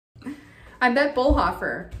I'm Beth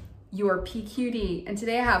Bolhofer, your PQD, and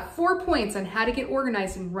today I have 4 points on how to get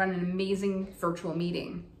organized and run an amazing virtual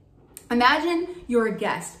meeting. Imagine you're a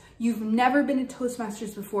guest. You've never been to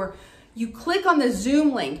Toastmasters before. You click on the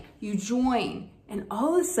Zoom link, you join, and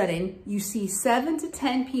all of a sudden you see 7 to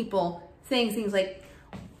 10 people saying things like,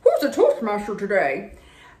 "Who's the Toastmaster today?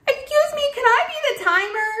 Excuse me, can I be the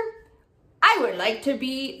timer? I would like to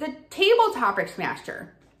be the table topics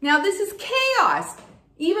master." Now this is chaos.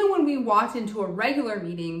 Even when we walked into a regular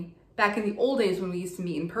meeting back in the old days when we used to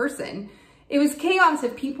meet in person, it was chaos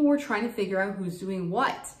if people were trying to figure out who's doing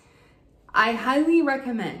what. I highly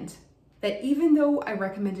recommend that, even though I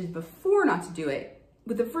recommended before not to do it,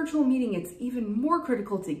 with a virtual meeting, it's even more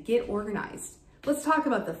critical to get organized. Let's talk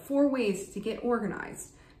about the 4 ways to get organized.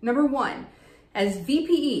 Number 1, as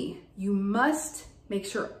VPE, you must make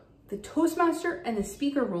sure the Toastmaster and the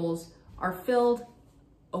speaker roles are filled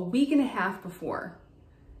a week and a half before.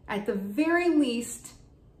 At the very least,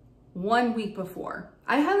 1 week before.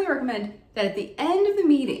 I highly recommend that at the end of the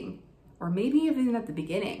meeting, or maybe even at the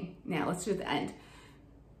beginning, now let's do it at the end,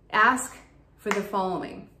 ask for the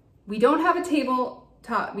following. We don't have a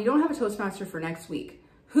Toastmaster for next week.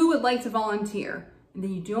 Who would like to volunteer? And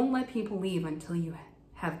then you don't let people leave until you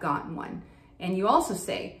have gotten one. And you also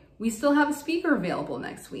say, we still have a speaker available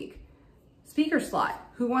next week. Speaker slot,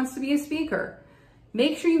 who wants to be a speaker?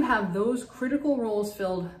 Make sure you have those critical roles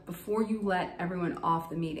filled before you let everyone off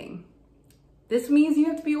the meeting. This means you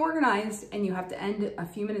have to be organized and you have to end a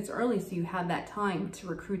few minutes early so you have that time to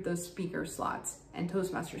recruit those speaker slots and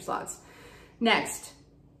Toastmaster slots. Next,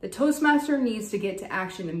 the Toastmaster needs to get to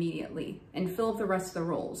action immediately and fill up the rest of the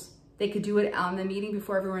roles. They could do it on the meeting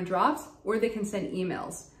before everyone drops, or they can send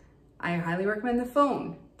emails. I highly recommend the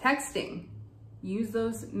phone, texting. Use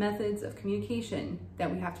those methods of communication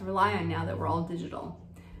that we have to rely on now that we're all digital.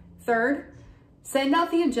 Third, send out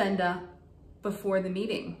the agenda before the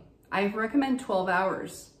meeting. I recommend 12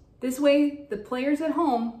 hours. This way, the players at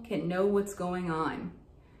home can know what's going on.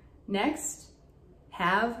 Next,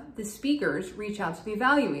 have the speakers reach out to the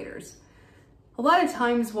evaluators. A lot of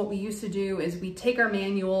times what we used to do is we take our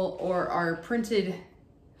manual or our printed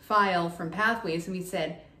file from Pathways and we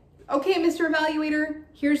said, "Okay, Mr. Evaluator,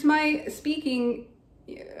 here's my speaking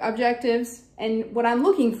objectives, and what I'm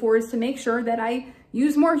looking for is to make sure that I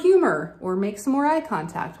use more humor or make some more eye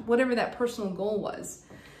contact," whatever that personal goal was.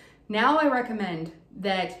 Now I recommend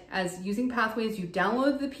that, as using Pathways, you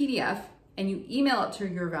download the PDF and you email it to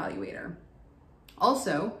your evaluator.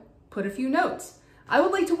 Also, put a few notes. I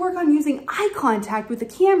would like to work on using eye contact with the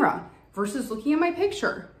camera versus looking at my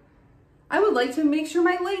picture. I would like to make sure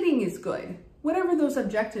my lighting is good. Whatever those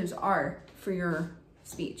objectives are for your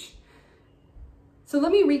speech. So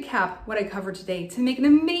let me recap what I covered today to make an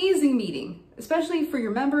amazing meeting, especially for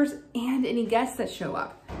your members and any guests that show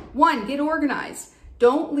up. 1, get organized.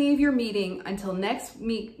 Don't leave your meeting until next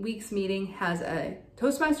week's meeting has a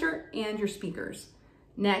Toastmaster and your speakers.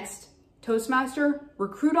 Next, Toastmaster,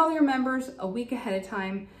 recruit all your members a week ahead of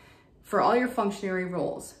time for all your functionary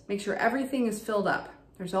roles. Make sure everything is filled up.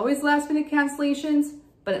 There's always last-minute cancellations,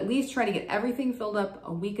 but at least try to get everything filled up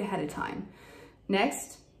a week ahead of time.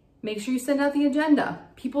 Next, make sure you send out the agenda.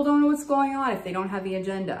 People don't know what's going on if they don't have the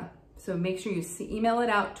agenda. So make sure you email it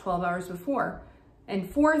out 12 hours before. And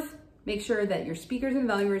 4th, make sure that your speakers and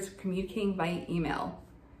evaluators are communicating by email.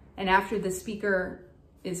 And after the speaker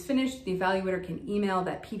is finished, the evaluator can email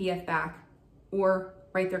that PDF back or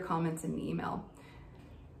write their comments in the email.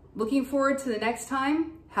 Looking forward to the next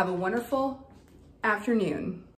time. Have a wonderful afternoon.